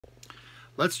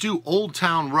Let's do Old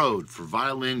Town Road for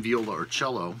violin, viola, or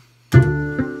cello.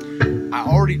 I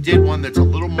already did one that's a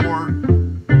little more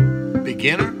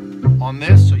beginner on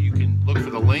this, so you can look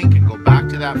for the link and go back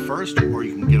to that first, or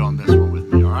you can get on this one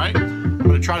with me, all right? I'm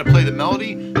going to try to play the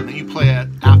melody, and then you play it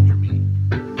after me.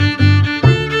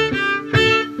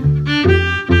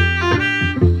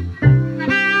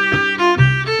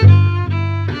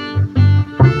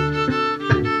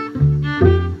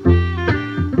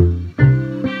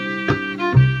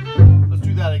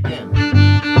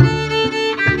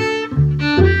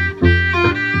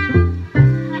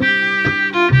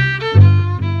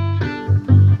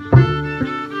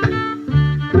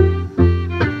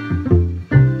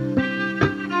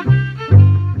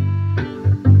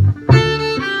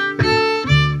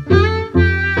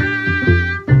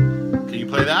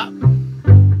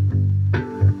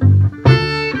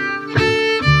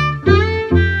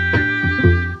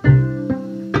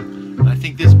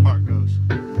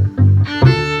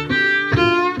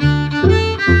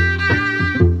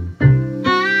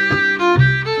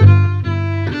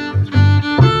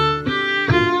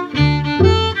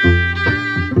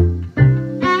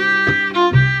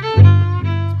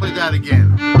 Again.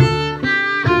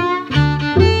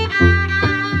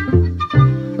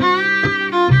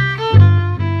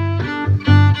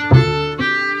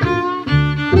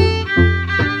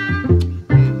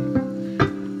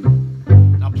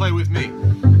 Now play with me.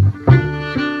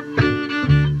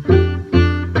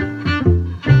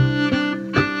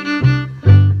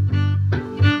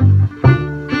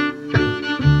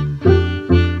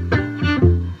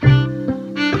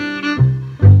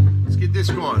 Let's get this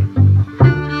going.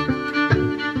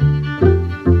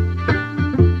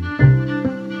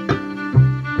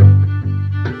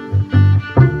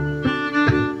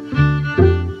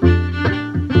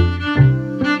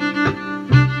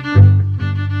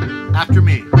 After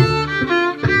me.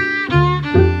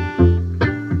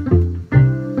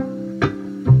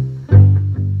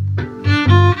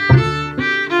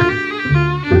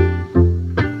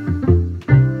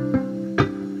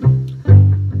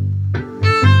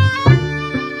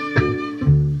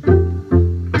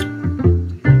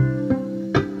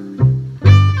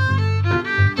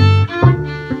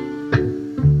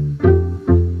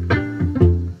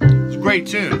 It's a great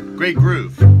tune, great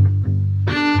groove.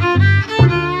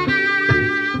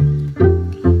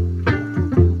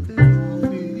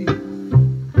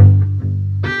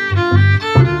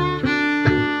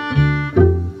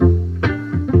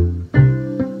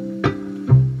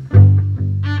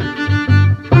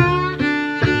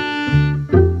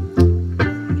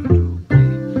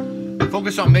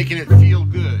 Focus on making it feel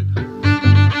good.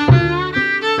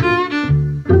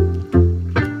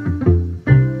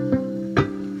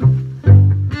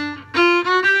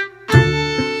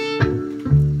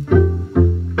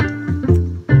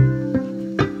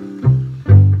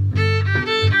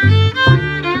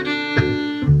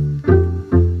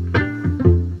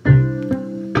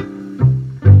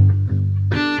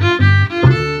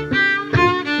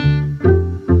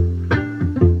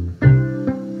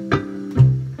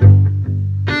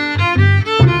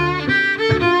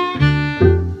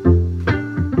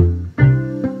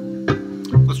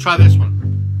 Try this one.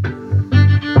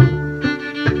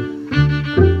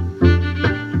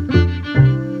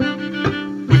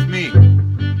 With me.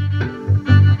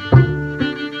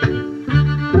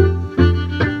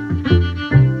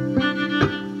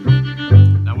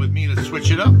 Now with me, let's switch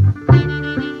it up.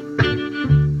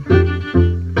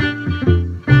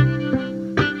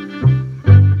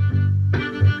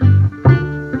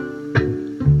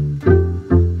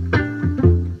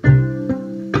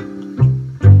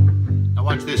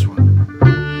 Watch this one.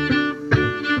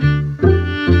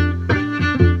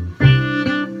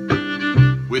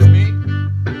 With me.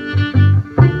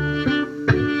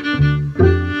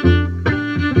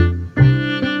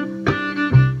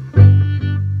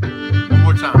 One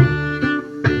more time.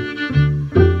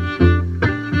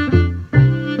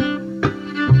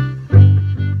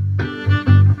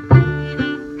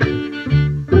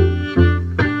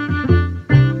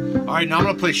 All right, now I'm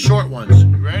going to play short ones.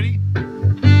 You ready?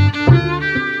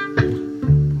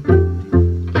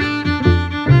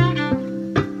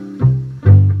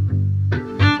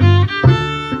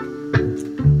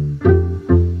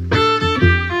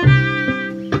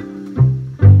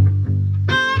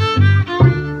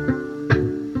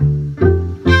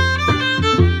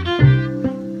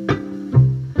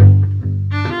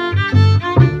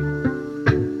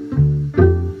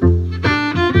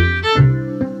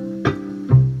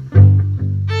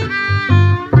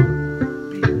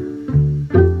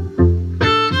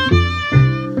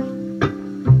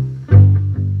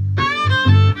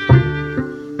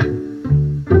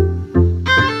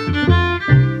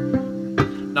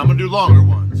 longer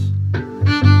ones.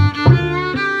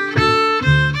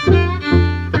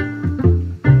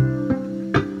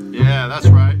 Yeah, that's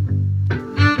right.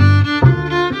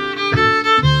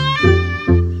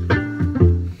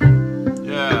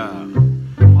 Yeah,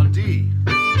 on D.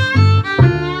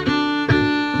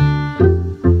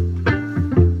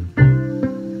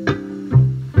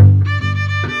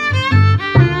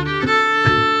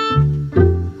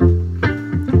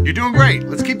 You're doing great.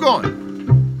 Let's keep going.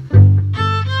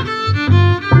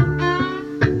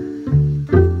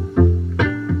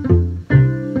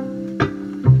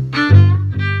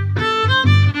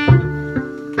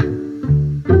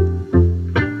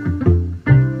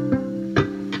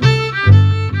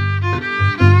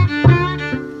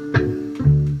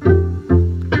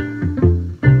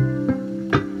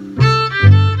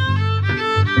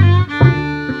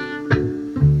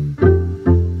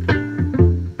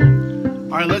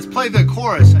 All right, let's play the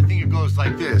chorus. I think it goes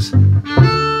like this. With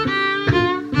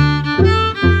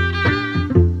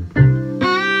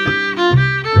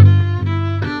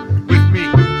me.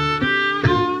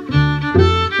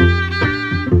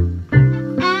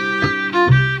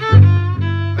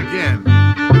 Again.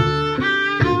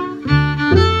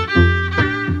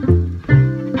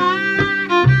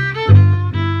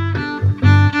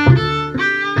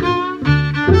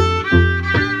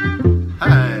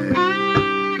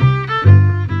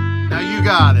 You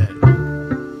got it.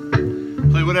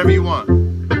 Play whatever you want.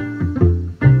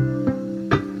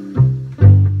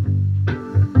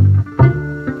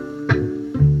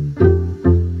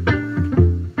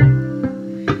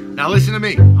 Now listen to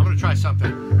me. I'm going to try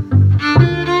something.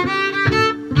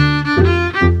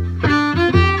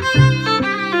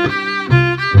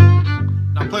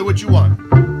 Now play what you want.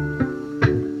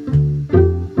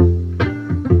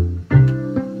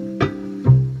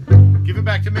 Give it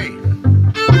back to me.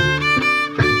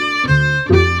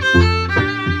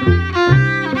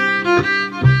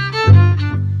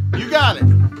 Got it.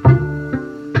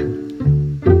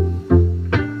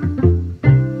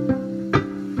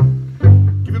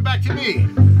 Give it back to me.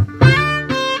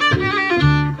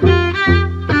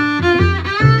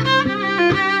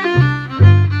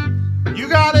 You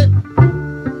got it.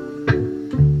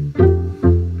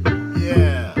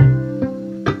 Yeah.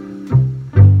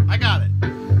 I got it.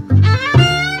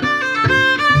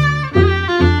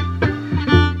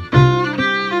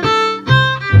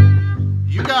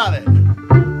 You got it.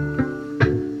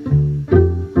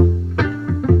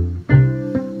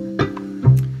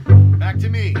 Back to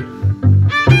me.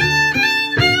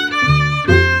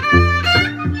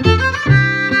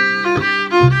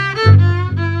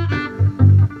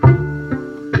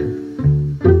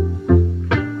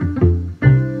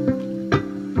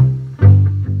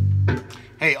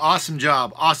 Hey, awesome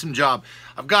job, awesome job.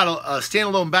 I've got a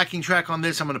standalone backing track on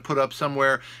this I'm going to put up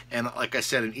somewhere, and like I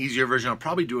said, an easier version. I'll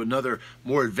probably do another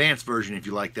more advanced version if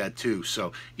you like that too.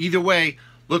 So either way,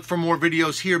 look for more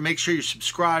videos here. Make sure you're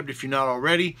subscribed if you're not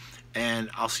already, and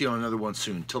I'll see you on another one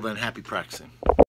soon. Till then, happy practicing.